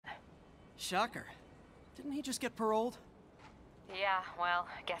Shocker. Didn't he just get paroled? Yeah, well,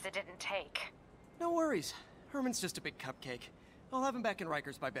 guess it didn't take. No worries. Herman's just a big cupcake. I'll have him back in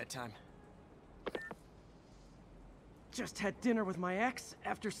Rikers by bedtime. Just had dinner with my ex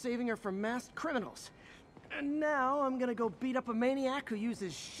after saving her from masked criminals. And now I'm gonna go beat up a maniac who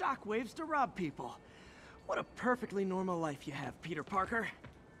uses shockwaves to rob people. What a perfectly normal life you have, Peter Parker.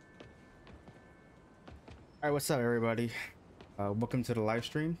 Alright, what's up everybody? Welcome to the live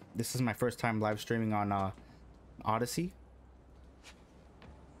stream. This is my first time live streaming on Odyssey.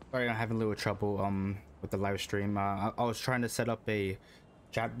 Sorry, I'm having a little trouble with the live stream. I was trying to set up a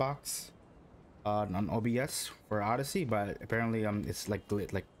chat box on OBS for Odyssey, but apparently it's like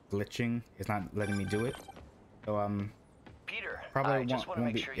glitching. It's not letting me do it. So Peter, probably I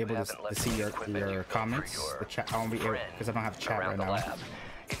won't be able to see your comments. The chat, I won't be able because I don't have chat right now.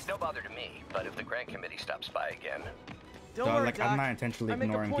 It's no bother to me, but if the grant committee stops by again. Don't worry, like, Doc. I'm not intentionally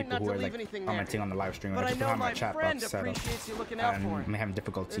ignoring people who are like commenting on the live stream. But I know my chat friend box set up, appreciates you looking out for him. I'm having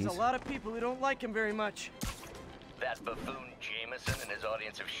difficulties. There's a lot of people who don't like him very much. That buffoon Jameson and his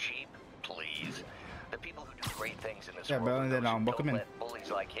audience of sheep, please. The people who do great things in this world welcome in. let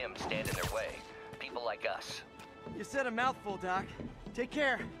bullies like him stand in their way. People like us. You said a mouthful, Doc. Take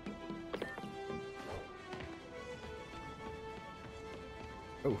care.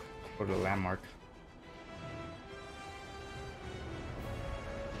 Oh, go to the landmark.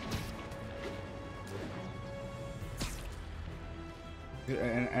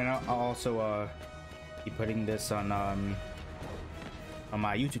 And I'll also be putting this on my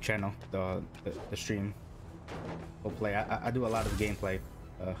YouTube channel, the stream. RoKoPlays. I do a lot of gameplay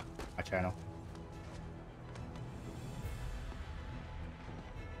my channel.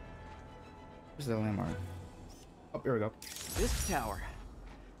 Where's the landmark? Oh, here we go. This tower.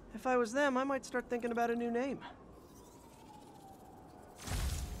 If I was them, I might start thinking about a new name.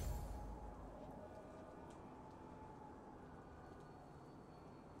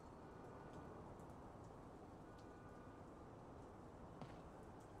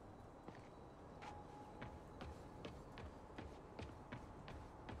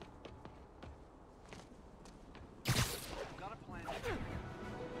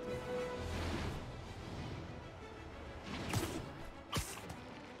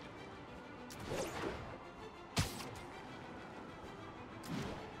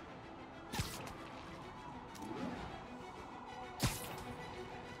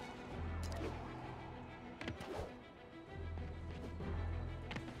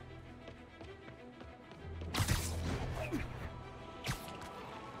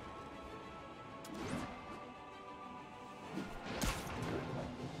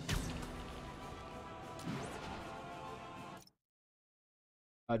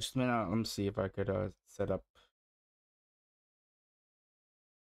 Just a minute, let me see if I could set up.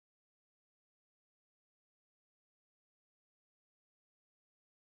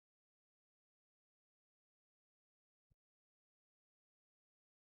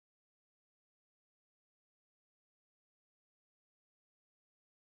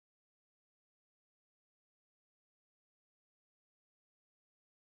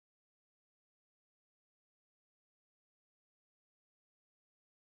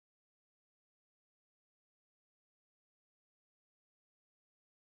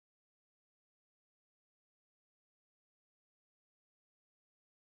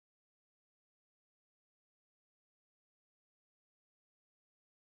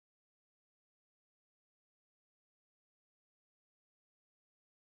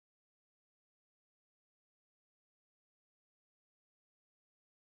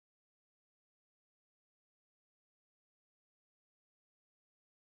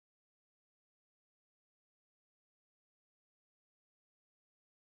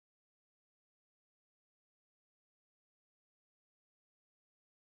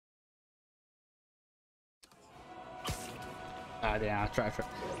 Yeah, I'll try.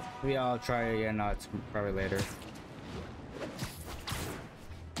 Maybe I'll try again. It's probably later.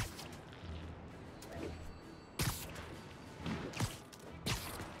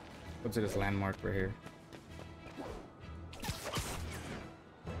 Go to this landmark right here.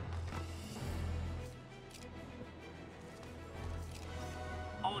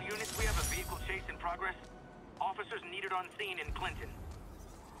 All units, we have a vehicle chase in progress. Officers needed on scene in Clinton.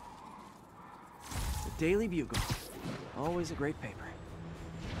 The Daily Bugle. Always a great paper.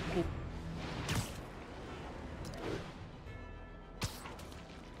 Oh,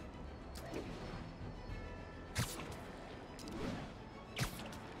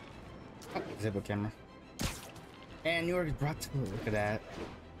 exhibit camera. And New York is brought to look at that.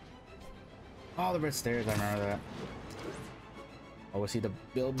 All the red stairs, I remember that. Oh, we see the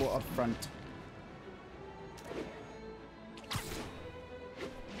billboard up front.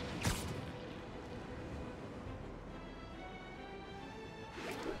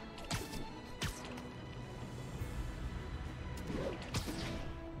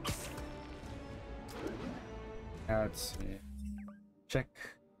 Let's check.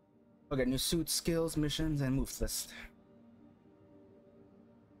 Okay, new suit, skills, missions, and moves list.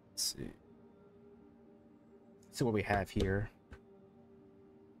 Let's see. Let's see what we have here.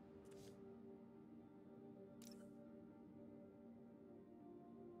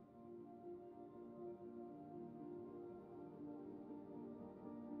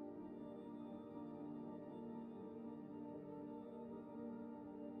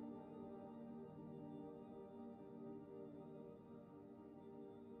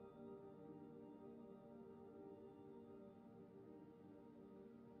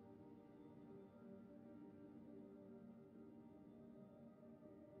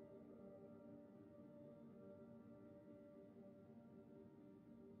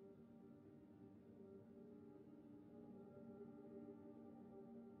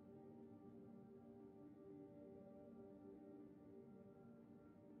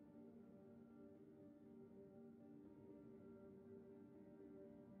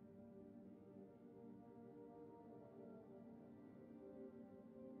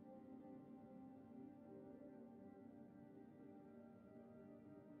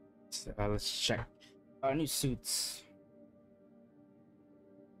 Let's check new suits.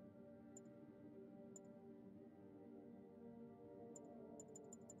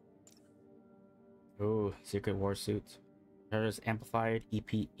 Oh, secret war suit. Terrorist amplified,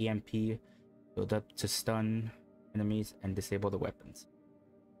 EMP, build up to stun enemies and disable the weapons.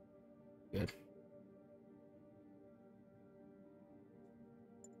 Good.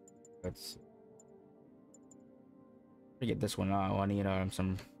 Let's get this one. I need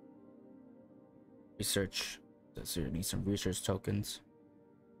some research. So you need some research tokens.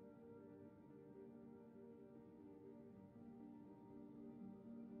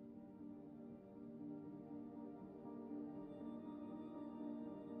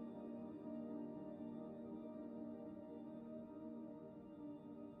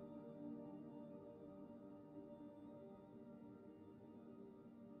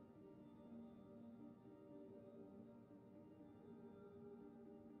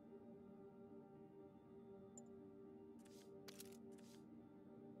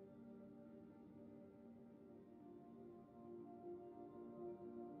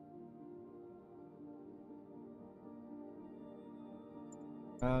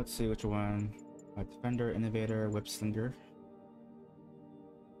 Let's see which one. Defender, Innovator, Whip Slinger.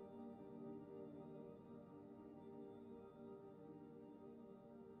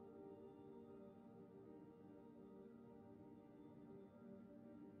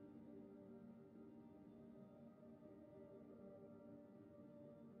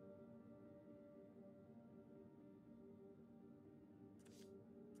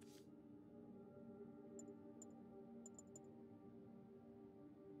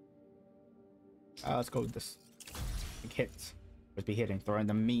 Let's go with this. Big hits. Would be hitting, throwing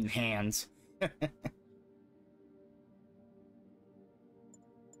the mean hands.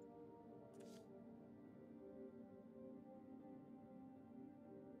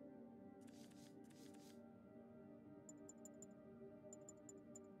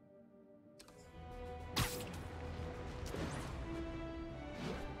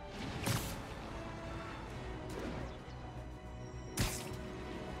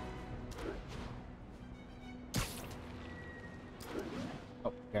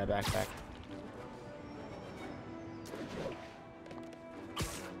 Yeah, back.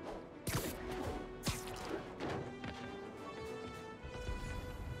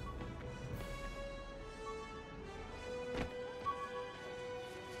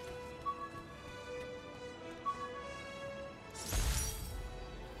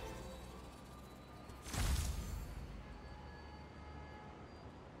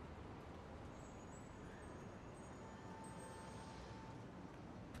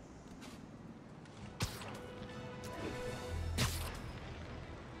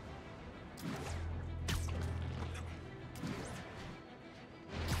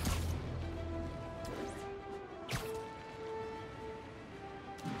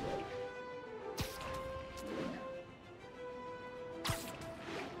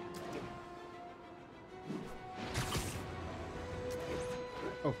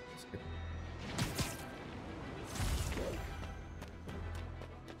 Oh, that's good.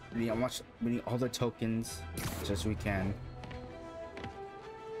 We need all the tokens as much as we can.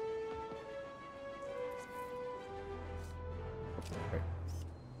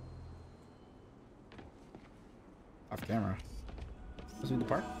 Off camera. Let's do the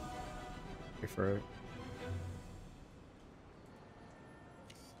park. Wait for it.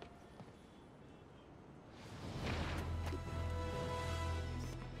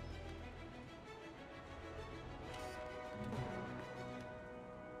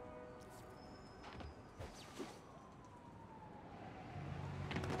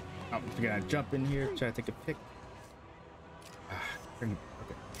 I'm gonna jump in here, try to take a pic. Okay.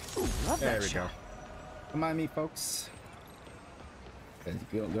 Love There that we shot. go. Come on, me folks.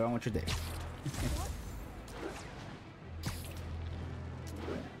 Go on with your day.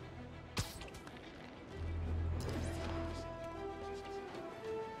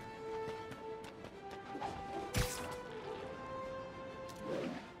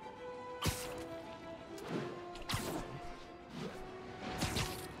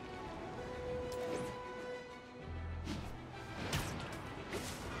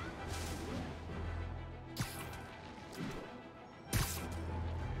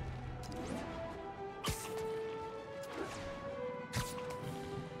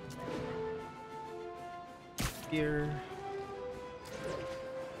 Here.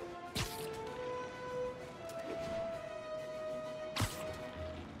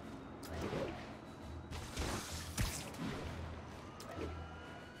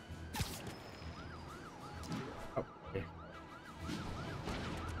 Oh, okay.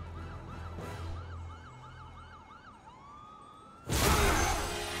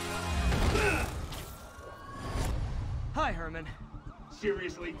 Hi, Herman.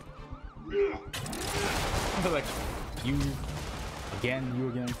 Seriously? Like you again.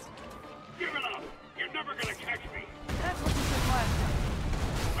 Give it up! You're never gonna catch me! That's what you said last time.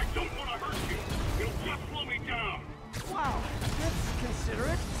 I don't want to hurt you! It'll just slow me down! Wow, that's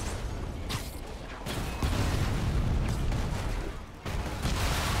considerate.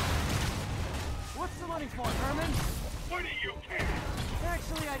 What's the money for, Herman? Why do you care?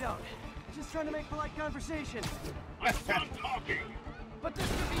 Actually, I don't. Just trying to make polite conversation. I'm done talking! But this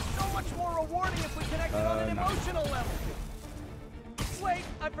could be so much more rewarding if we connected on an no. emotional level. Wait,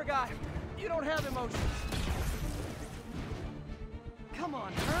 I forgot. You don't have emotions. Come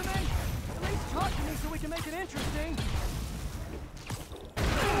on, Herman. At least talk to me so we can make it interesting.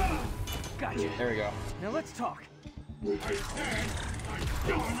 Gotcha. There we go. Now let's talk. I said I'm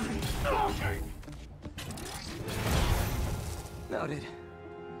done talking! Noted.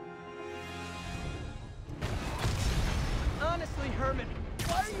 Honestly, Herman,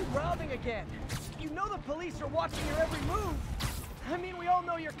 why are you robbing again? You know the police are watching your every move. I mean, we all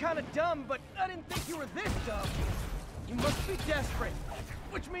know you're kind of dumb, but I didn't think you were this dumb. You must be desperate,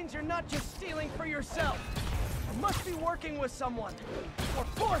 which means you're not just stealing for yourself. You must be working with someone, or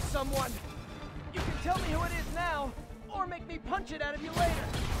for someone. You can tell me who it is now, or make me punch it out of you later.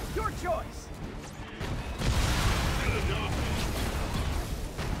 Your choice.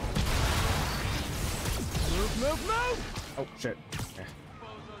 Move, move, move! Oh shit. Okay.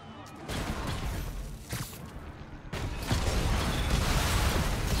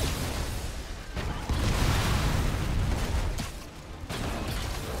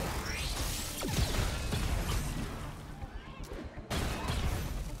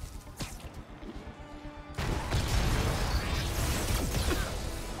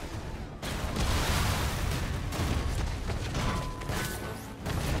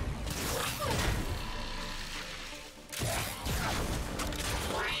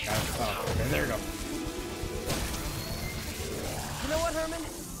 There we go. You know what, Herman?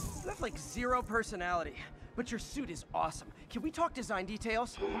 You have like zero personality, but your suit is awesome. Can we talk design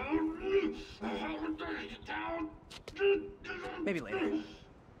details? Maybe later.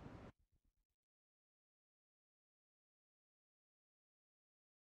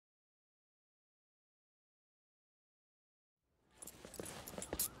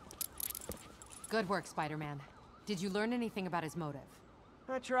 Good work, Spider-Man. Did you learn anything about his motive?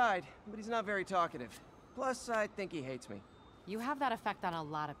 I tried, but he's not very talkative. Plus, I think he hates me. You have that effect on a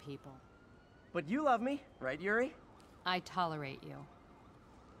lot of people. But you love me, right, Yuri? I tolerate you.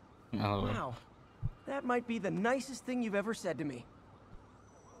 Oh. Wow. That might be the nicest thing you've ever said to me.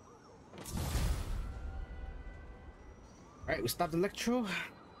 Alright, we stopped Electro.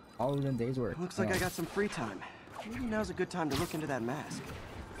 All in a day's work. Looks like I got some free time. Maybe now's a good time to look into that mask.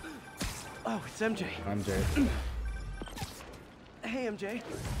 Oh, it's MJ. I'm Jay. Hey, MJ.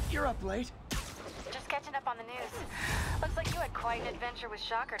 You're up late. Just catching up on the news. Looks like you had quite an adventure with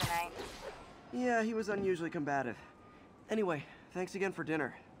Shocker tonight. Yeah, he was unusually combative. Anyway, thanks again for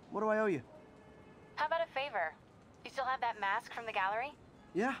dinner. What do I owe you? How about a favor? You still have that mask from the gallery?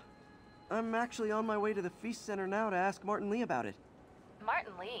 Yeah. I'm actually on my way to the Feast Center now to ask Martin Lee about it.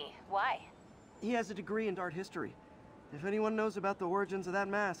 Martin Lee? Why? He has a degree in art history. If anyone knows about the origins of that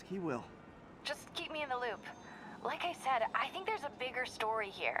mask, he will. Just keep me in the loop. Like I said, I think there's a bigger story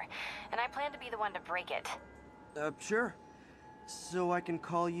here, and I plan to be the one to break it. Sure. So I can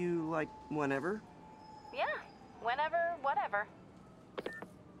call you, like, whenever? Yeah, whenever, whatever.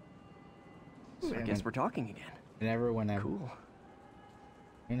 So I guess we're talking again. Whenever. Cool.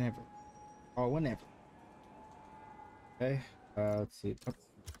 Whenever. Oh, whenever. Okay, let's see.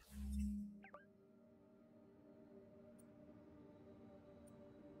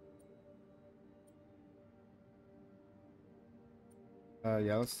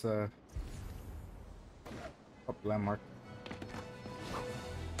 Yeah, let's up landmark.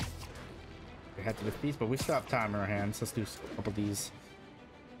 We head to the feast, but we still have time in our hands. Let's do a couple of these.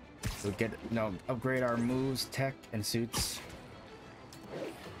 So get, upgrade our moves, tech, and suits.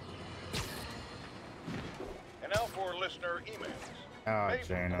 And now for listener emails. Oh, May from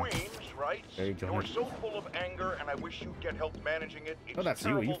Jaina. Queens writes, Hey, Jonah. "You're so full of anger, and I wish you'd get help managing it. It's Oh, that's you.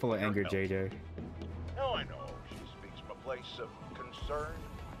 You terrible full of for your anger, health." JJ. Oh, I know. She speaks from a place of concern.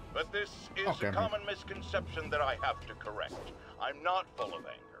 But this is Okay. a common misconception that I have to correct. I'm not full of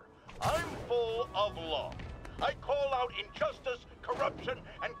anger. I'm full of love. I call out injustice, corruption,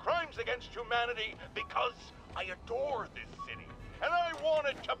 and crimes against humanity because I adore this city. And I want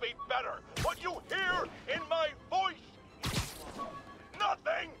it to be better. What you hear in my voice is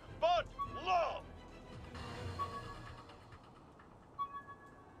nothing but love.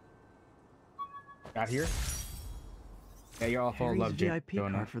 Got here? Yeah, you're all full of Harry's love, VIP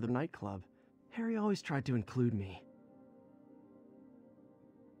Jonah. card for the nightclub. Harry always tried to include me.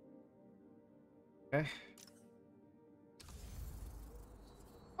 Okay.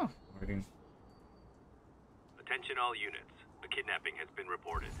 Oh, waiting. Attention all units. A kidnapping has been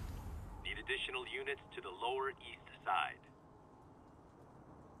reported. Need additional units to the lower east side.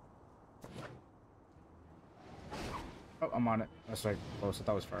 Oh, I'm on it. That's like close. I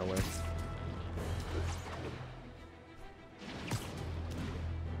thought it was far away.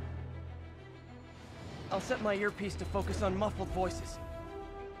 I'll set my earpiece to focus on muffled voices.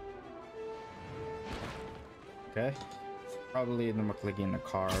 Okay. Probably them clicking in the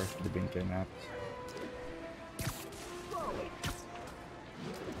car. They've been kidnapped.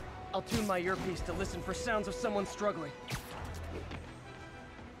 I'll tune my earpiece to listen for sounds of someone struggling.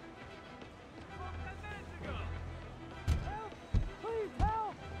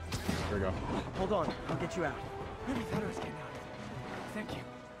 Here we go. Hold on, I'll get you out. I thought I was getting out. Thank you.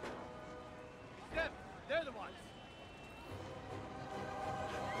 They're the ones.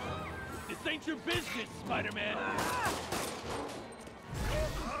 This ain't your business, Spider-Man.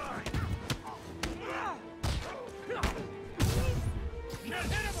 Can't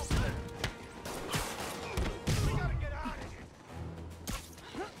hit him up there. We gotta get out of here.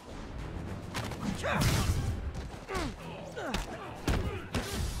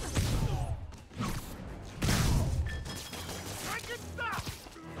 I can stop.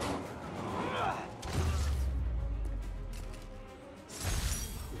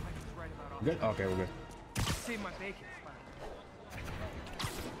 Good? Okay, we're good. Save my bacon,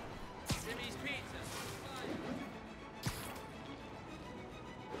 Jimmy's Pizza.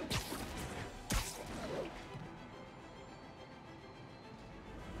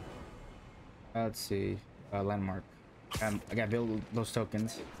 Let's see. Landmark. I gotta build those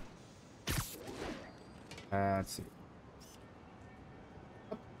tokens. Let's see.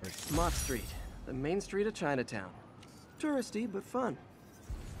 Mott Street, the main street of Chinatown. Touristy, but fun.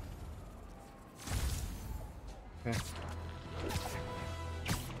 Okay.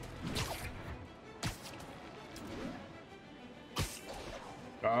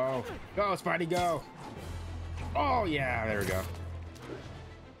 Go! Go, Spidey, go! Oh, yeah, there we go.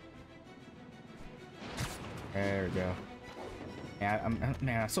 There we go. Yeah,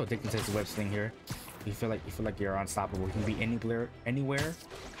 man, I'm so addicted to this web thing here. You feel like you're unstoppable. You can be anywhere,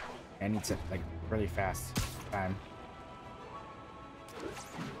 and it's like really fast time.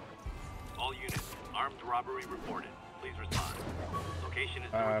 All units, armed robbery reported. Please respond. Location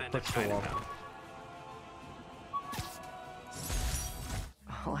is north end of push the wall. Chinatown.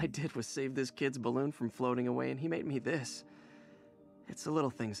 All I did was save this kid's balloon from floating away, and he made me this. It's the little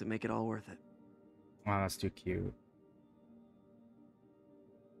things that make it all worth it. Wow, that's too cute.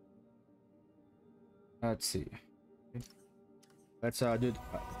 Let's see. Let's do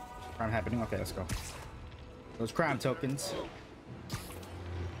crime happening. Okay, let's go. Those crime tokens.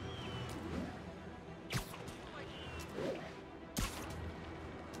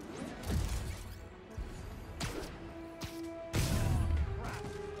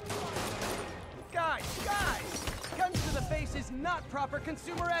 Guys! Guns to the face is not proper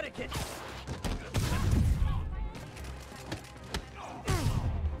consumer etiquette!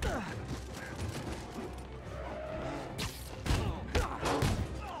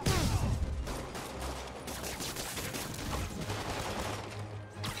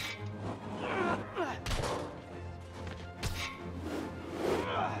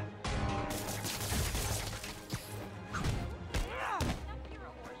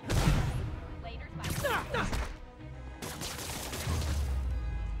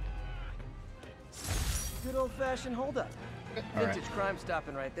 good old-fashioned holdup. All right. Vintage crime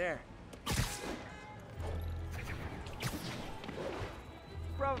stopping right there.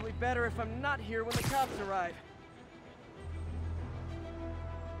 Probably better if I'm not here when the cops arrive.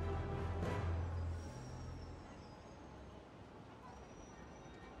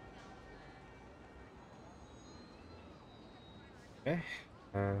 Okay.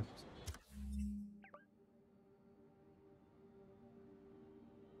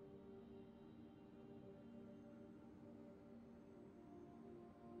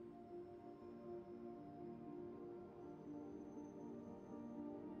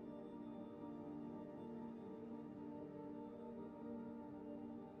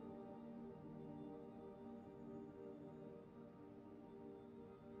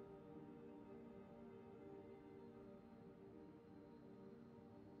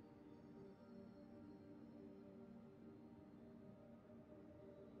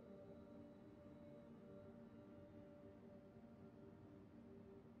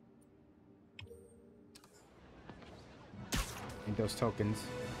 Need those tokens.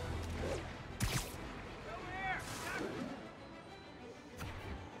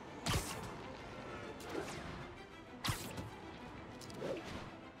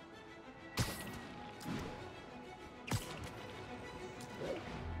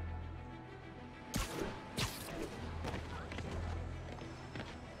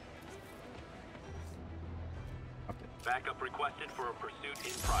 Backup requested for a pursuit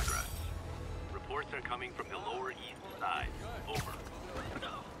in progress. Reports are coming from the Lower East Side. Over.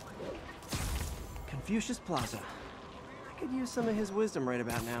 Confucius Plaza. I could use some of his wisdom right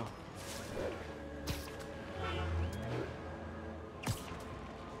about now.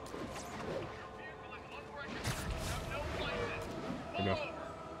 There we go.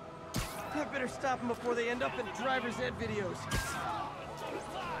 I better stop them before they end up in driver's ed videos.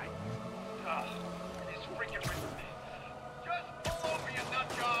 He's freaking with me. Just pull over, you nut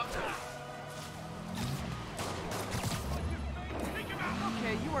job.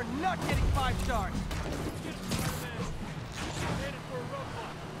 Okay, you are not getting 5 stars.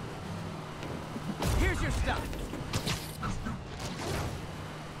 Here's your stuff.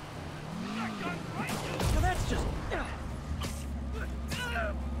 Now that's just...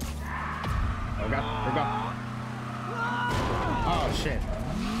 Oh god, here we go. Oh shit.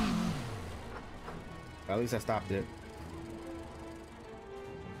 At least I stopped it.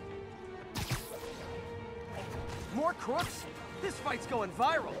 More crooks? This fight's going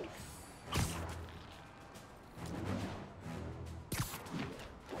viral.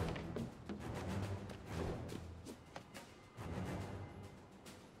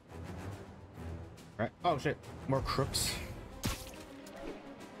 Right. Oh shit. More crooks.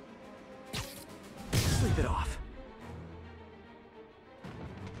 Sleep it off.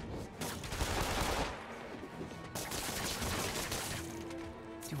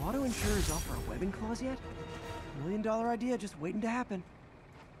 Do auto insurers offer a webbing clause yet? $1 million idea just waiting to happen.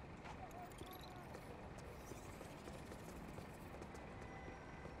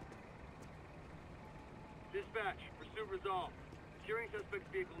 Dispatch, pursuit resolved. Securing suspect's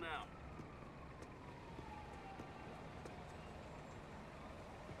vehicle now.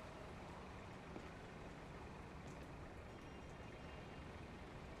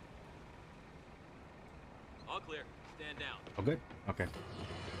 All clear. Stand down. Oh good? Okay.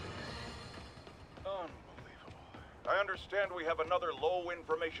 Unbelievable. I understand we have another low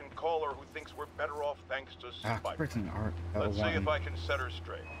information caller who thinks we're better off thanks to Ah, Spider. freaking art. Let's see if I can set her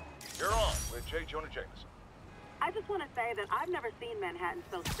straight. You're on with J. Jonah Jameson. I just want to say that I've never seen Manhattan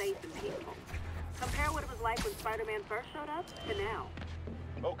so safe and peaceful. Compare what it was like when Spider-Man first showed up to now.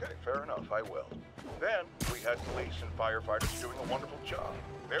 Okay, fair enough, I will. Then, we had police and firefighters doing a wonderful job.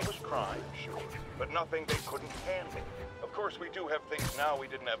 There was crime, sure, but nothing they couldn't handle. Of course, we do have things now we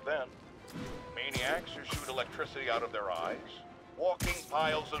didn't have then. Maniacs who shoot electricity out of their eyes, walking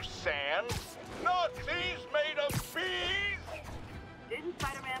piles of sand, Nazis made of bees! Didn't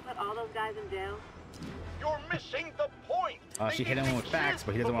Spider-Man put all those guys in jail? You're missing the point! She hit him with facts,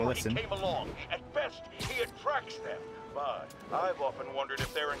 but he doesn't want to listen. He came along. At best, he attracts them. But I've often wondered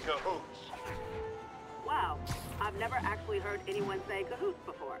if they're in cahoots. Wow, I've never actually heard anyone say cahoots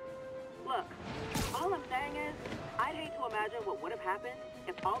before. Look, all I'm saying is, I'd hate to imagine what would have happened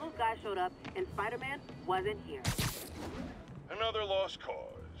if all those guys showed up and Spider-Man wasn't here. Another lost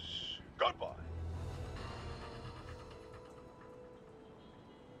cause. Goodbye.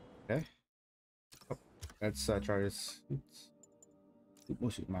 Okay. Oh, let's try this.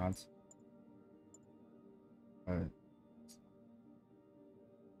 We'll shoot mods. I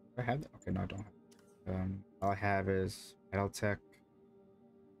have that? Okay, no, I don't have. All I have is Metal Tech.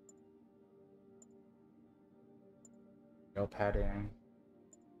 No padding.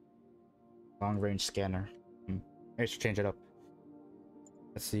 Long range scanner. I should change it up.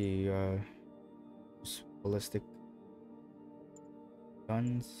 Let's see. Ballistic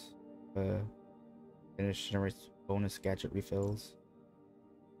guns. Finish generates bonus gadget refills.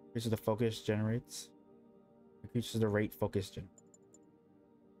 Increases the focus generates. Increases the rate focus gen.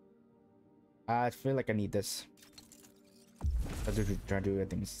 I feel like I need this. I'll try to do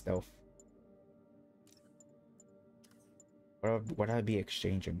everything stealth. What would I be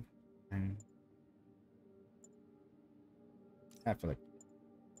exchanging? I feel like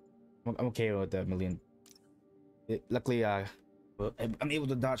I'm okay with the million. Luckily, well, I'm able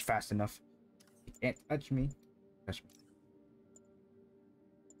to dodge fast enough. You can't touch me. Touch me.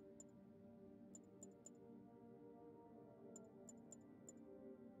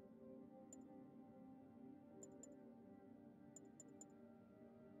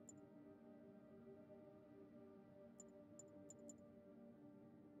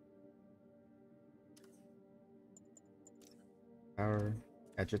 Power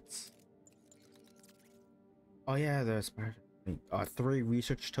gadgets. Oh yeah, the spider. 3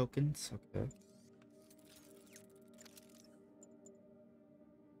 research tokens. Okay.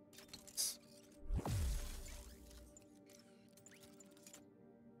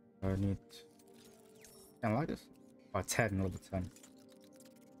 I need. I like this. Oh, 10, level 10.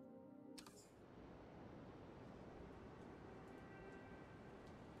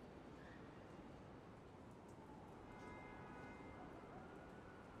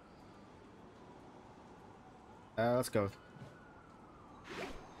 Let's go.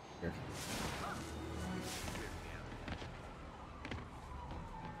 Here.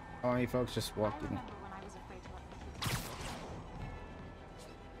 Oh, hey folks, just walking.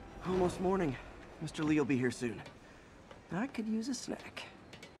 Almost morning. Mr. Lee will be here soon. I could use a snack.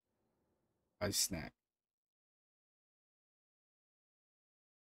 A snack.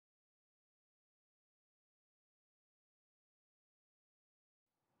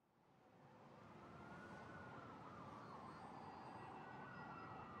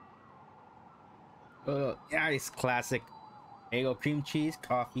 Nice classic. Bagel, cream cheese,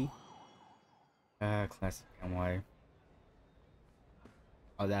 coffee. Classic NY.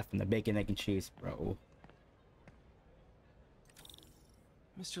 Oh, that from the bacon, egg, and cheese, bro.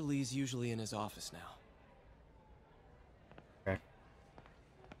 Mr. Lee's usually in his office now. Okay.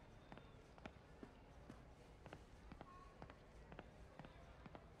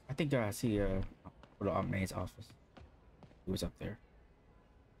 I think I see Aunt May's office. He was up there.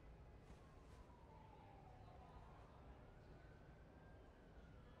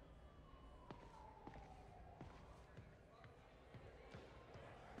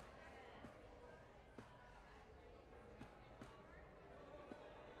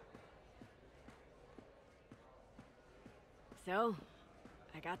 So,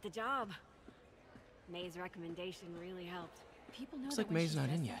 I got the job. May's recommendation really helped. People know Looks that like when May's she not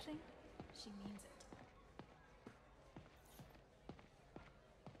says in yet. something, she means it.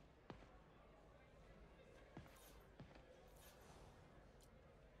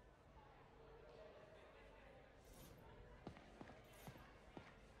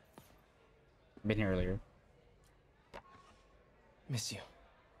 Been here earlier. Miss you.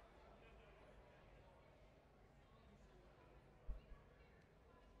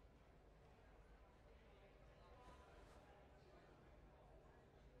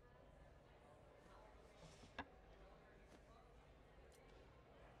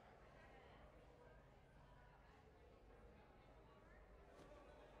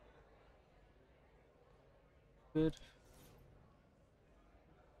 Good.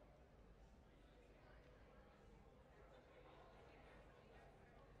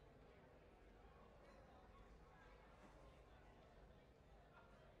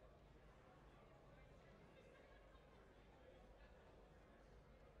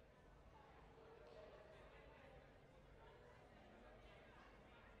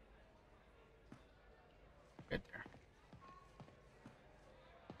 Good there.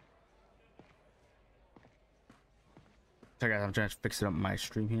 Sorry guys, I'm trying to fix it up my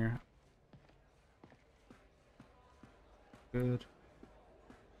stream here. Good.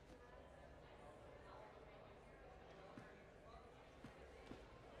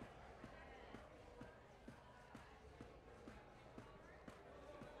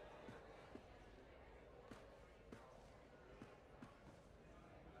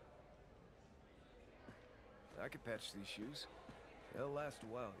 I could patch these shoes. They'll last a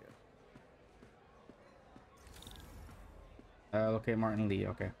while yet. Okay, Martin Lee,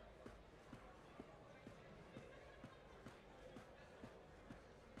 okay.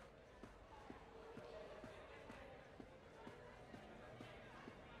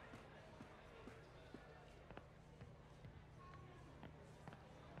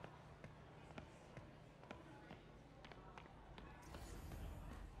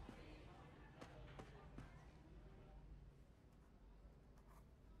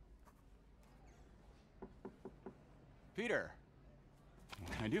 Peter,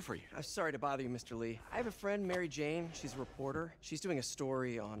 what can I do for you? I'm sorry to bother you, Mr. Lee. I have a friend, Mary Jane. She's a reporter. She's doing a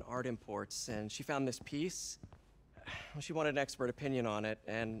story on art imports, and she found this piece. Well, she wanted an expert opinion on it,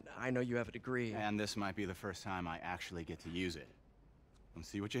 and I know you have a degree. And this might be the first time I actually get to use it. Let's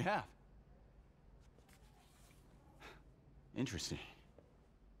see what you have. Interesting.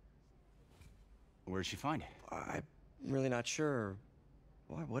 Where'd she find it? I'm really not sure.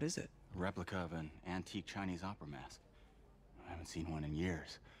 Why, what is it? A replica of an antique Chinese opera mask. I haven't seen one in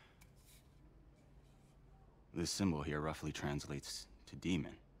years. This symbol here roughly translates to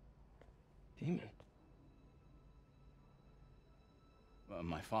demon. Demon?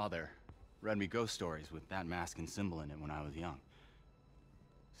 My father read me ghost stories with that mask and symbol in it when I was young.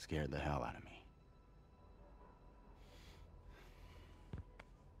 Scared the hell out of me.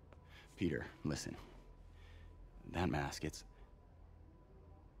 Peter, listen. That mask, it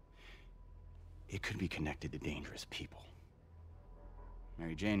could be connected to dangerous people.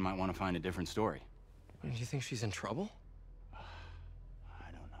 Mary Jane might want to find a different story. Do you think she's in trouble?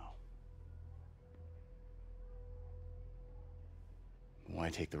 I don't know. Why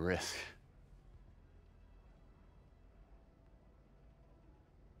take the risk?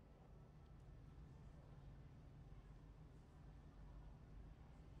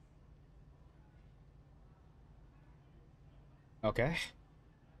 Okay.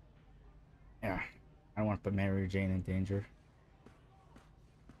 Yeah. I don't want to put Mary Jane in danger.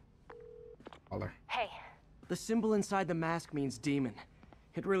 Call her. Hey. The symbol inside the mask means demon.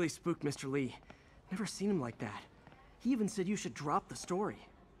 It really spooked Mr. Lee. Never seen him like that. He even said you should drop the story.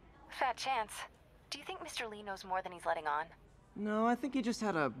 Fat chance. Do you think Mr. Lee knows more than he's letting on? No, I think he just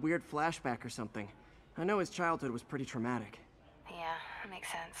had a weird flashback or something. I know his childhood was pretty traumatic. Yeah, makes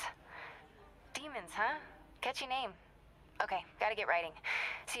sense. Demons, huh? Catchy name. Okay, gotta get writing.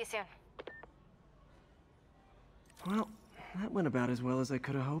 See you soon. Well, that went about as well as I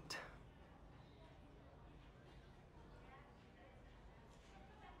could have hoped.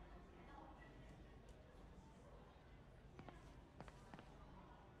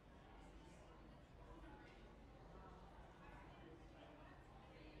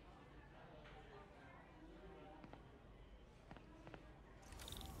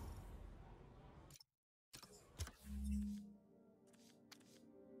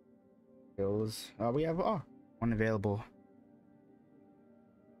 We have one available.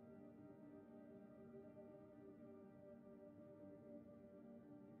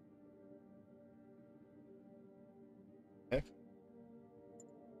 Okay.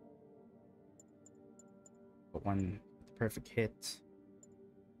 But one with the perfect hit.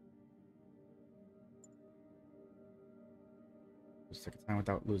 Just take a time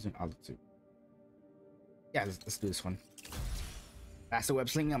without losing altitude. Yeah, let's do this one. That's the web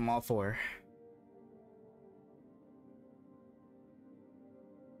sling. I'm all for.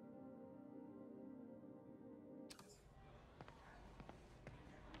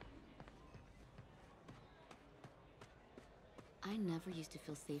 I never used to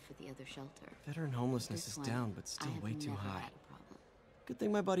feel safe at the other shelter. Veteran homelessness is This one, down, but still I have way too never high. had a problem. Good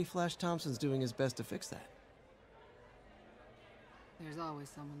thing my buddy Flash Thompson's doing his best to fix that. There's always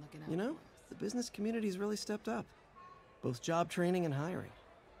someone looking out. You know, the business community's really stepped up. Both job training and hiring.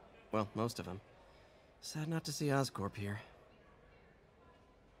 Well, most of them. Sad not to see Oscorp here.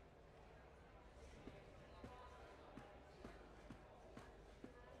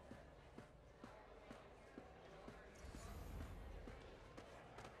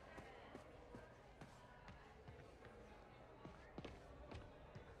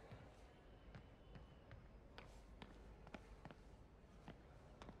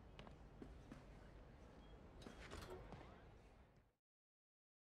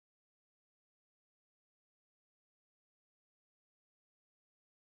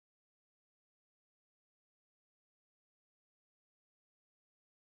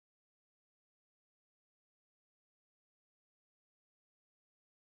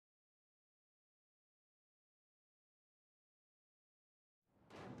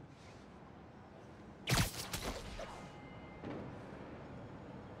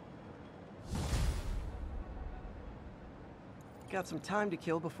 Got some time to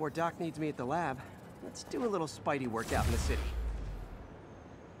kill before Doc needs me at the lab. Let's do a little Spidey workout in the city.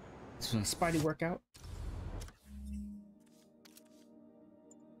 This one's Spidey workout.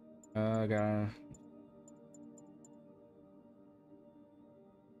 Gotta...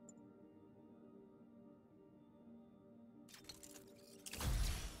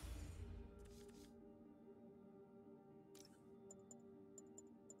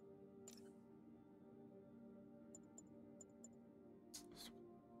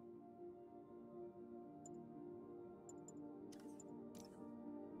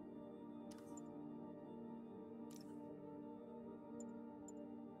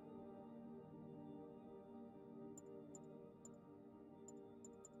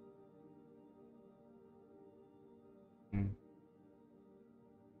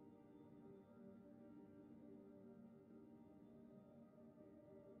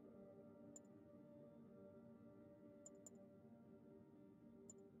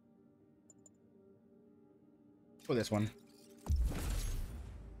 for this one.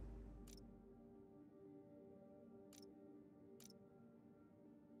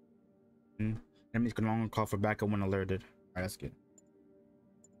 Enemies can only call for backup when alerted. Alright, that's good.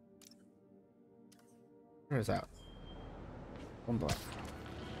 Where is that? One block.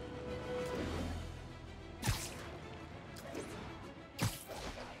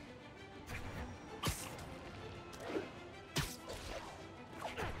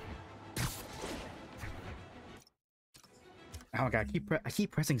 Oh my god, I keep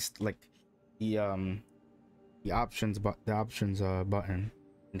pressing like the options button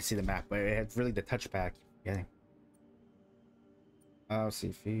to see the map, but it's really the touchpad. Yeah. Let's see,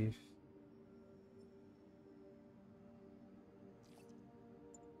 thief.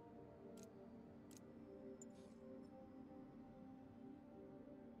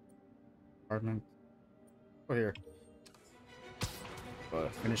 Apartment. Oh, here.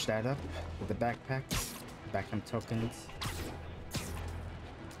 Finish that up with the backpacks, backpack tokens.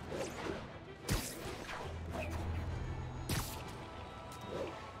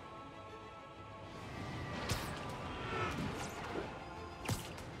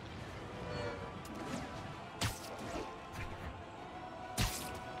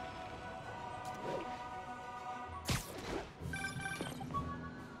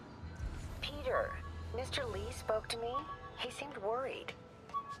 Mr. Lee spoke to me. He seemed worried.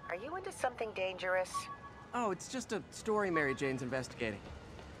 Are you into something dangerous? Oh, it's just a story Mary Jane's investigating.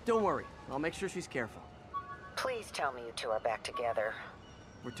 Don't worry, I'll make sure she's careful. Please tell me you two are back together.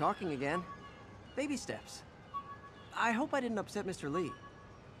 We're talking again. Baby steps. I hope I didn't upset Mr. Lee.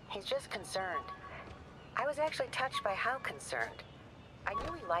 He's just concerned. I was actually touched by how concerned. I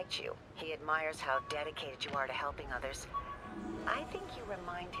knew he liked you. He admires how dedicated you are to helping others. I think you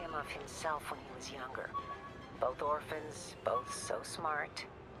remind him of himself when he was younger. Both orphans, both so smart.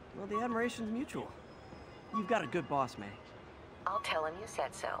 Well, the admiration's mutual. You've got a good boss, May. I'll tell him you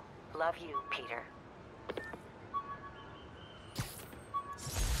said so. Love you, Peter.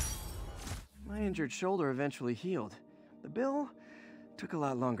 My injured shoulder eventually healed. The bill took a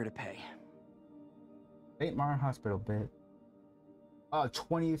lot longer to pay. St. Martin Hospital bed. Oh,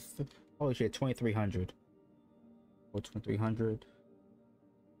 20. Holy shit, 2,300. Oh, 2,300.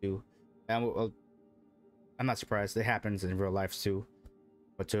 And I'm not surprised. It happens in real life too.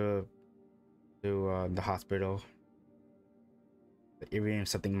 But to the hospital, even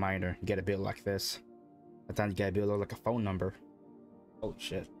something minor, you get a bill like this. Sometimes you get a bill like a phone number. Oh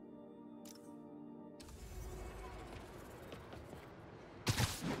shit.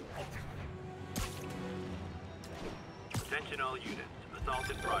 Attention all units. Assault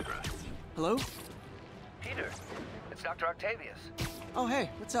in progress. Hello? Peter, it's Dr. Octavius. Oh,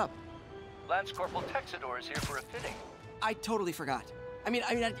 hey, what's up? Lance Corporal Texador is here for a fitting. I totally forgot. I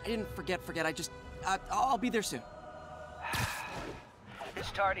didn't forget. I just, I'll be there soon.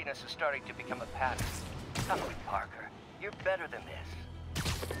 This tardiness is starting to become a pattern. Come on, Parker. You're better than this.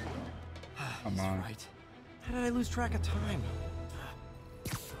 Come on. Right. How did I lose track of time?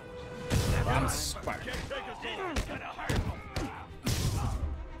 I'm sparked.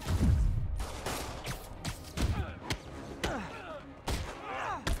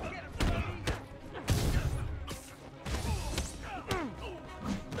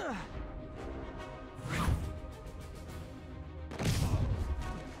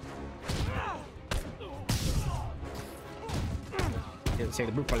 Save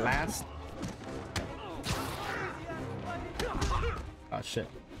the group for last. Oh shit.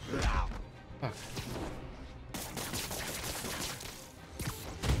 Fuck.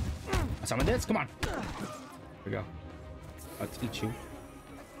 Someone did. Come on. Here we go. Let's eat you.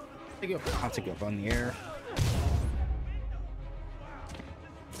 Take you up. I'll take you up on the air.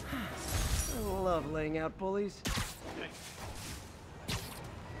 I love laying out bullies.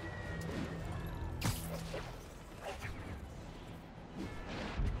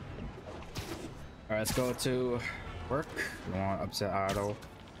 Alright, let's go to work. We want upset Otto,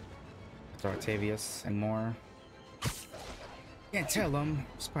 Dr. Octavius, and more. Can't tell them.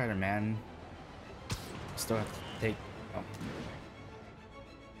 Spider-Man. Still have to take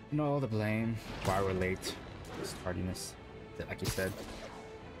all the blame. Why we're late. Just tardiness, like you said.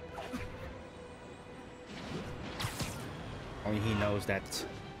 Only he knows that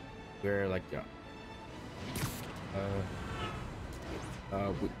we're like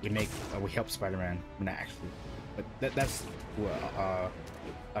we help Spider-Man, not actually, but that's what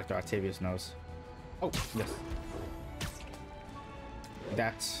Dr. Octavius knows. Oh yes,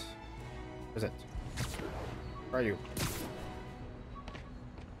 that's what's it? Where are you?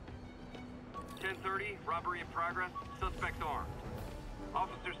 10:30, robbery in progress. Suspect armed.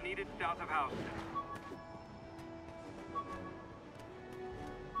 Officers needed south of house.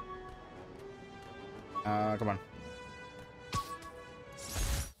 Come on.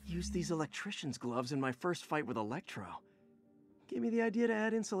 Used these electrician's gloves in my first fight with Electro. Gave me the idea to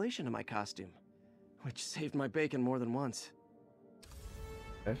add insulation to my costume, which saved my bacon more than once.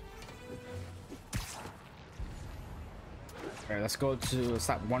 Okay. Alright, let's go to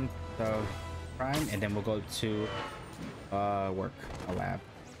stop one crime, and then we'll go to work, a lab.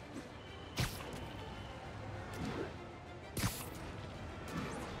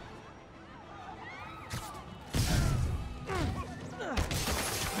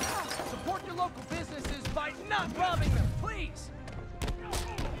 Support your local businesses by not robbing them, please!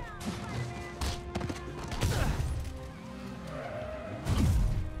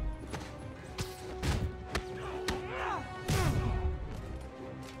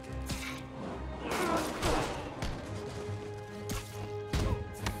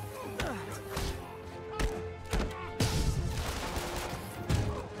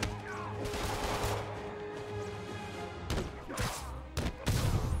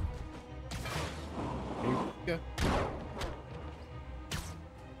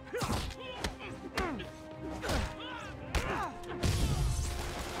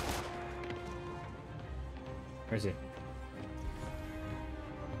 Where is he?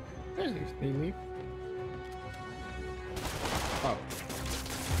 Where is he? Did he leave? Oh.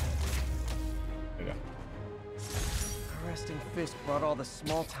 There you go. Arresting Fisk brought all the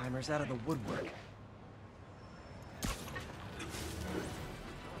small timers out of the woodwork.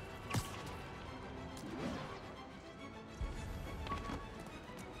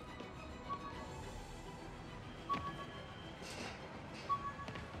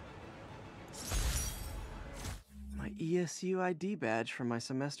 ESU ID badge from my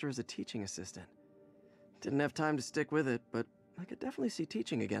semester as a teaching assistant. Didn't have time to stick with it, but I could definitely see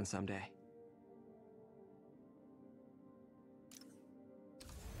teaching again someday.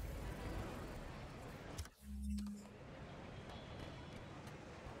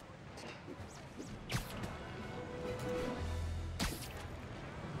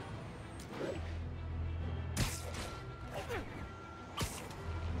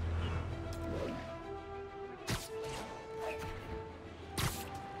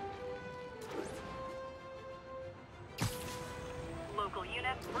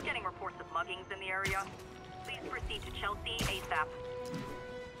 We're getting reports of muggings in the area. Please proceed to Chelsea ASAP.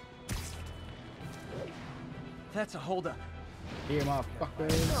 That's a holdup. Here,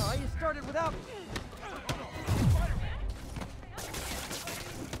 motherfuckers. No, you started without...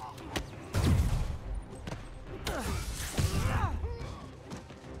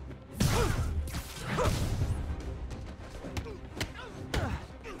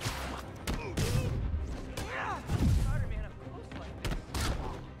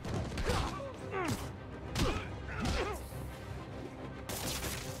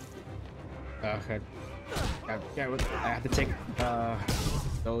 Okay. Yeah, I have to take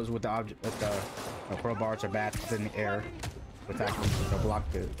those with the object, with the crowbars are bad in the air. With acting, they'll block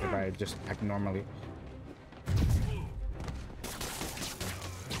it if I just act normally.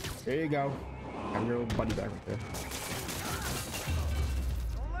 There you go. Have your little buddy back right there.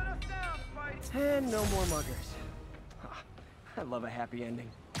 Don't let us down, Spidey. And no more muggers. I love a happy ending.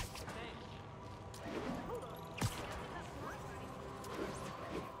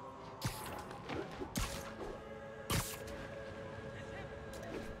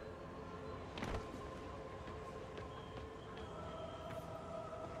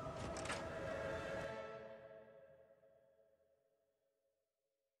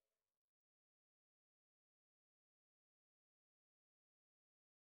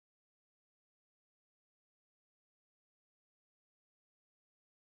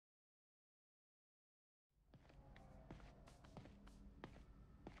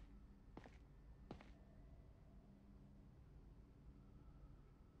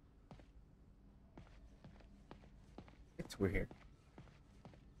 It's weird.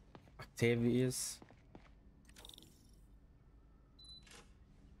 Octavius.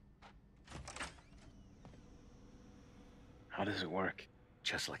 How does it work?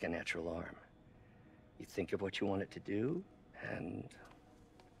 Just like a natural arm. You think of what you want it to do, and...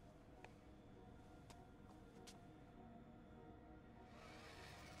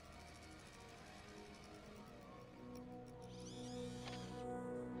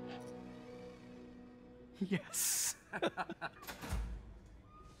 Yes.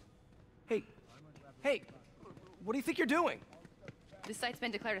 Hey, what do you think you're doing? This site's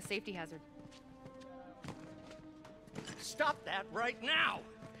been declared a safety hazard. Stop that right now!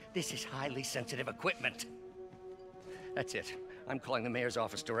 This is highly sensitive equipment. That's it. I'm calling the mayor's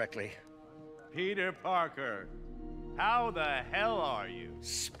office directly. Peter Parker, how the hell are you?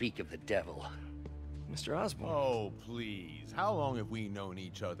 Speak of the devil. Mr. Osborn. Oh, please. How long have we known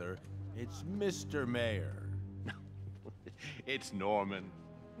each other? It's Mr. Mayor. It's Norman.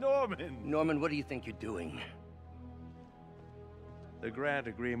 Norman! Norman, what do you think you're doing? The grant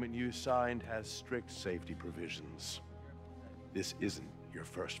agreement you signed has strict safety provisions. This isn't your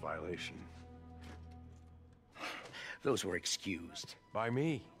first violation. Those were excused. By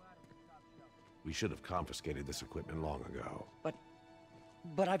me. We should have confiscated this equipment long ago.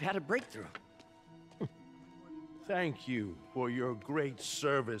 But I've had a breakthrough. Thank you for your great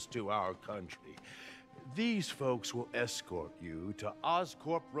service to our country. These folks will escort you to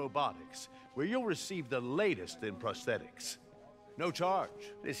Oscorp Robotics, where you'll receive the latest in prosthetics. No charge.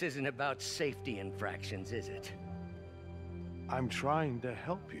 This isn't about safety infractions, is it? I'm trying to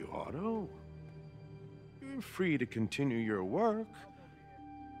help you, Otto. You're free to continue your work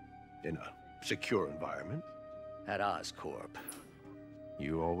in a secure environment. At Oscorp.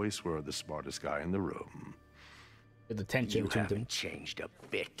 You always were the smartest guy in the room. The tension you haven't changed a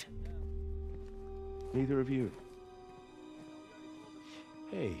bit. Neither of you.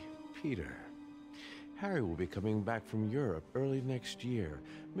 Hey, Peter. Harry will be coming back from Europe early next year.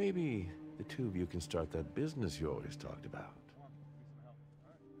 Maybe the two of you can start that business you always talked about.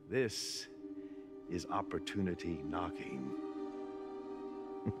 This is opportunity knocking.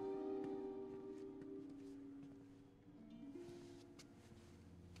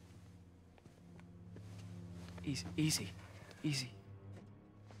 Easy.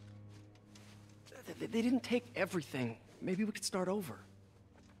 They didn't take everything. Maybe we could start over.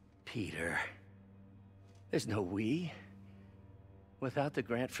 Peter, there's no we. Without the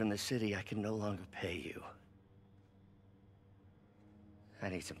grant from the city, I can no longer pay you. I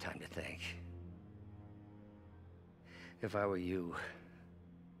need some time to think. If I were you,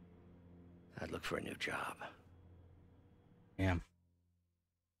 I'd look for a new job. Yeah.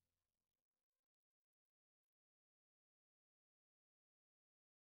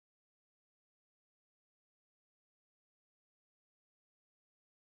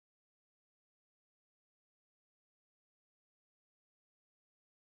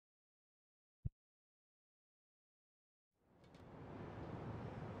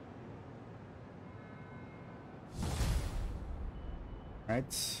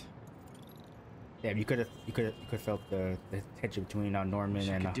 Right. Yeah, you could have felt the tension between Norman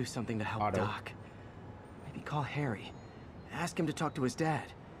and I could do something to help Otto. Doc. Maybe call Harry. Ask him to talk to his dad.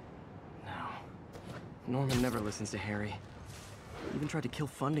 No. Norman never listens to Harry. He even tried to kill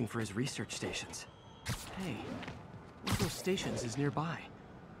funding for his research stations. Hey, one of those stations is nearby.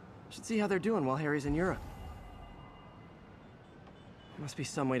 Should see how they're doing while Harry's in Europe. There must be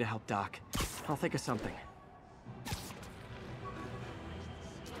some way to help Doc. I'll think of something.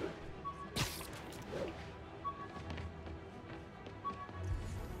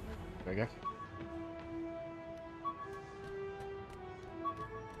 There you go.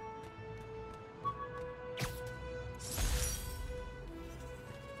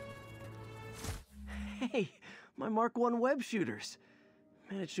 Hey, my Mark I web shooters.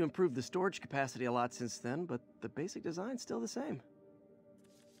 Managed to improve the storage capacity a lot since then, but the basic design's still the same.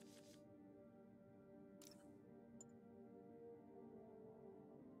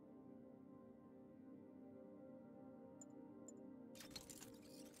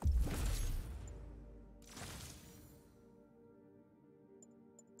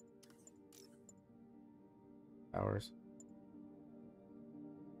 Hours.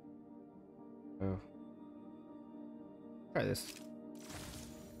 Oh. Try this.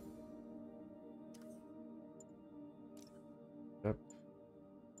 Yep.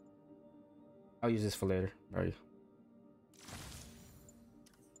 I'll use this for later. Alright.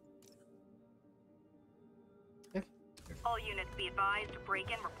 Yeah. All units be advised,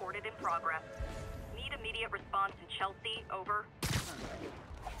 break-in reported in progress. Need immediate response in Chelsea, over.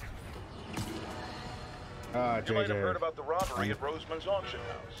 You might have heard about the robbery at Roseman's auction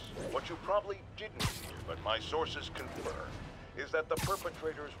house. What you probably didn't hear, but my sources confirm, is that the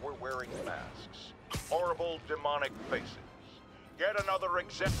perpetrators were wearing masks. Horrible, demonic faces. Yet another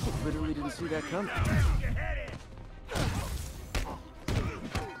example. Literally didn't see that coming.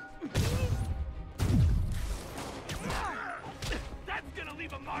 That's gonna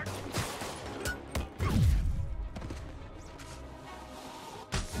leave a mark.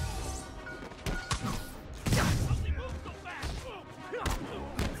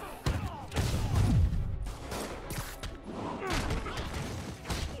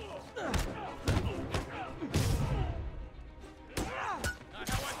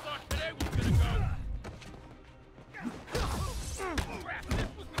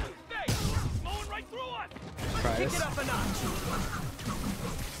 Kick it up a notch.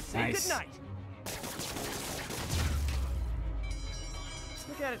 Say Nice. goodnight.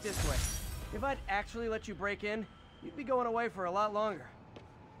 Look at it this way. If I'd actually let you break in, you'd be going away for a lot longer.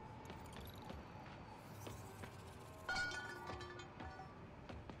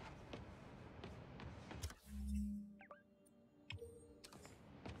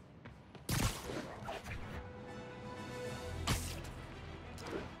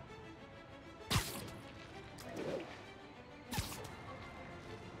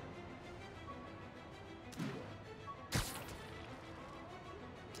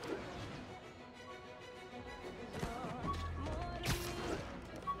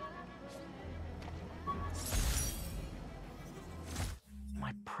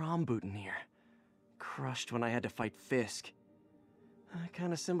 Prom boutonniere. Crushed when I had to fight Fisk.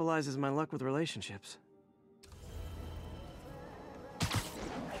 Kinda symbolizes my luck with relationships.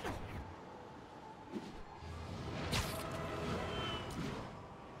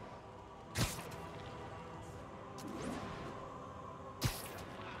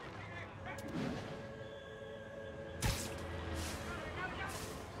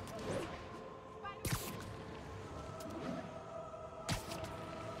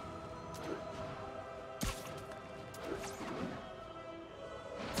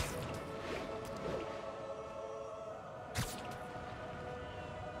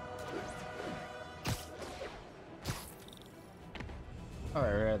 Oh,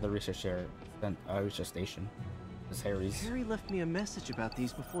 we're at the research area, then research station. This Harry's. Harry left me a message about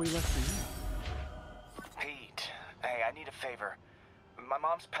these before he left for you. Pete, hey, I need a favor. My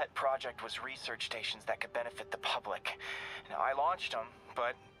mom's pet project was research stations that could benefit the public. Now, I launched them,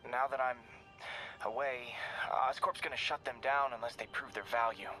 but now that I'm away, Oscorp's gonna shut them down unless they prove their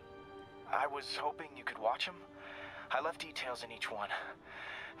value. I was hoping you could watch them. I left details in each one.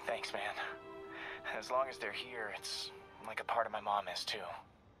 Thanks, man. As long as they're here, it's like a part of my mom is too.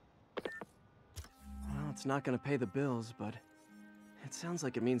 Well, it's not gonna pay the bills, but it sounds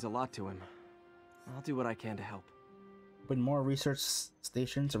like it means a lot to him. I'll do what I can to help. Open more research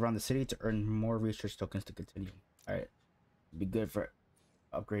stations around the city to earn more research tokens to continue. Alright. Be good for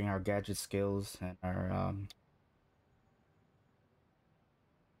upgrading our gadget skills and our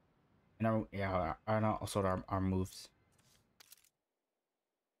also our moves.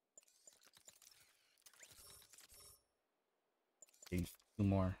 Two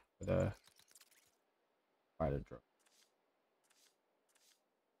more for the spider drop.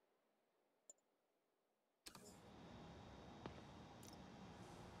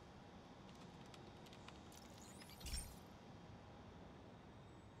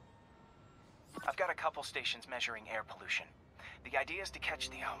 I've got a couple stations measuring air pollution. The idea is to catch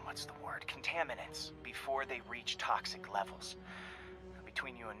the, contaminants before they reach toxic levels.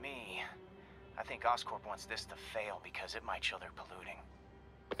 Between you and me, I think Oscorp wants this to fail because it might show they're polluting.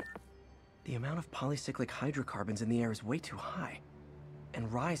 The amount of polycyclic hydrocarbons in the air is way too high.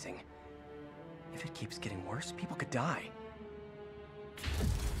 And rising. If it keeps getting worse, people could die.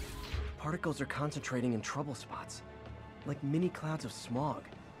 Particles are concentrating in trouble spots, like mini clouds of smog.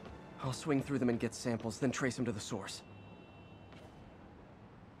 I'll swing through them and get samples, then trace them to the source.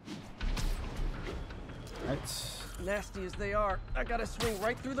 Right. Nasty as they are, I gotta swing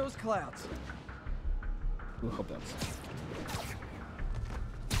right through those clouds. We'll hope that's...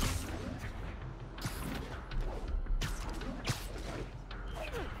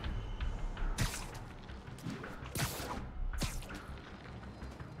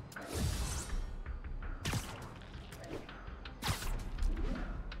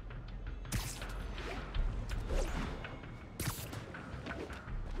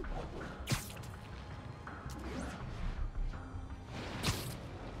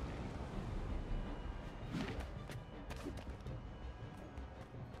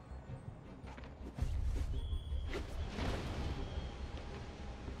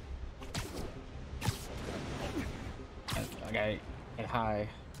 Okay, get high.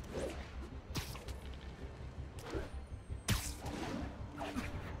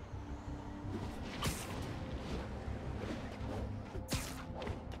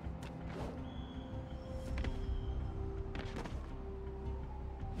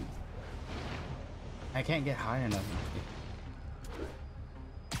 I can't get high enough.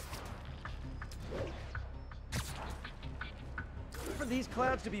 For these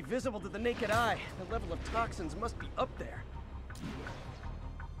clouds to be visible to the naked eye, the level of toxins must be up there.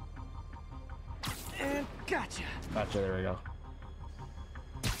 And gotcha. Gotcha, there we go.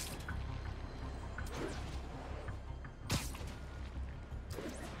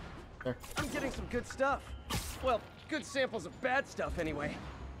 There. I'm getting some good stuff. Well, good samples of bad stuff anyway.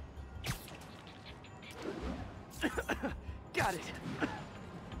 Got it.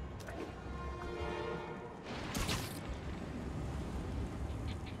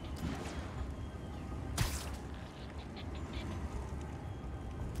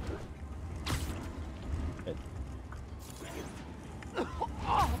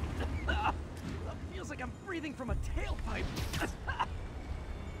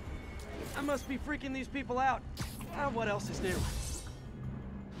 I must be freaking these people out. What else is new?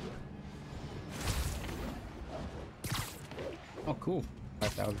 Oh, cool.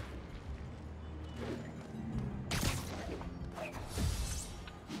 5,000.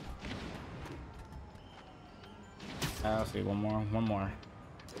 I'll see, one more.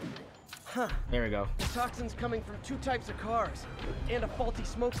 Huh. There we go. The toxin's coming from 2 types of cars and a faulty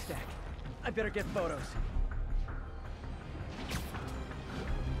smokestack. I better get photos.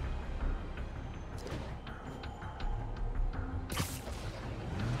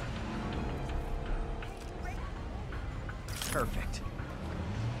 Perfect.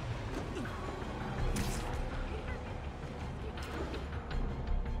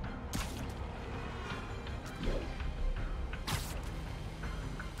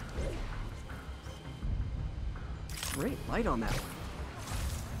 Great light on that one.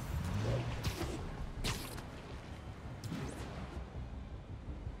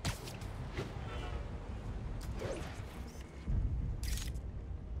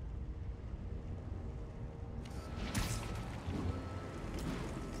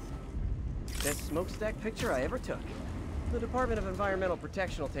 Best smokestack picture I ever took. The Department of Environmental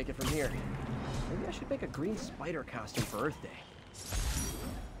Protection will take it from here. Maybe I should make a green spider costume for Earth Day.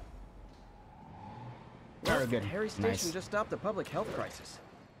 Very good. Harry Station just stopped a public health crisis.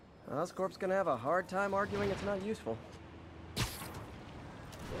 Oscorp's gonna have a hard time arguing it's not useful.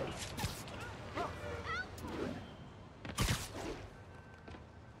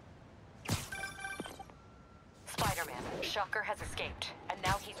 Spider-Man, Shocker has escaped, and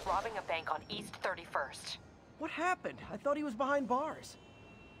now he's robbing a bank on East 31st. What happened? I thought he was behind bars.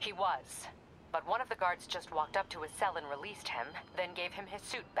 He was, but one of the guards just walked up to his cell and released him, then gave him his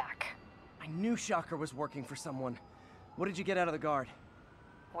suit back. I knew Shocker was working for someone. What did you get out of the guard?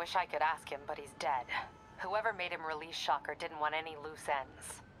 Wish I could ask him, but he's dead. Whoever made him release Shocker didn't want any loose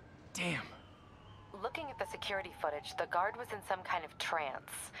ends. Damn. Looking at the security footage, the guard was in some kind of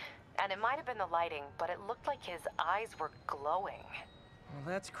trance. And it might have been the lighting, but it looked like his eyes were glowing. Well,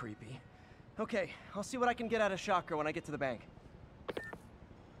 that's creepy. Okay, I'll see what I can get out of Shocker when I get to the bank.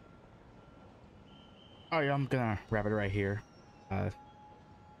 Oh yeah, I'm gonna wrap it right here. I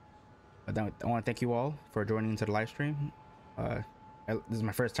want to thank you all for joining into the live stream. This is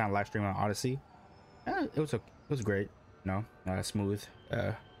my first time live streaming on Odyssey. It was great, you know, smooth,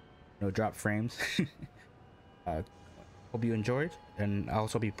 no drop frames. Hope you enjoyed, and I'll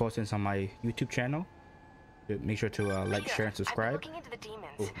also be posting this on my YouTube channel. Make sure to like, share, and subscribe. Looking into the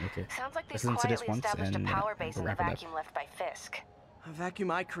demons. Ooh, okay. Sounds like they've Listen to this quietly once, established and a power base in we'll the wrap it up. vacuum left by Fisk. A vacuum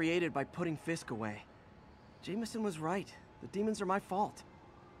I created by putting Fisk away. Jameson was right. The demons are my fault.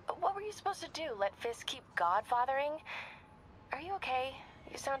 What were you supposed to do? Let Fisk keep godfathering? Are you okay?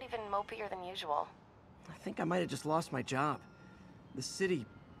 You sound even mopier than usual. I think I might have just lost my job. The city,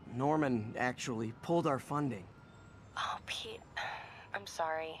 Norman, actually, pulled our funding. Oh, Pete. I'm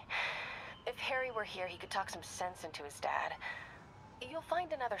sorry. If Harry were here, he could talk some sense into his dad. You'll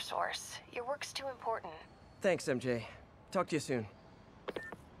find another source. Your work's too important. Thanks, MJ. Talk to you soon.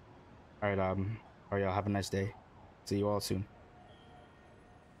 All right, y'all have a nice day. See you all soon.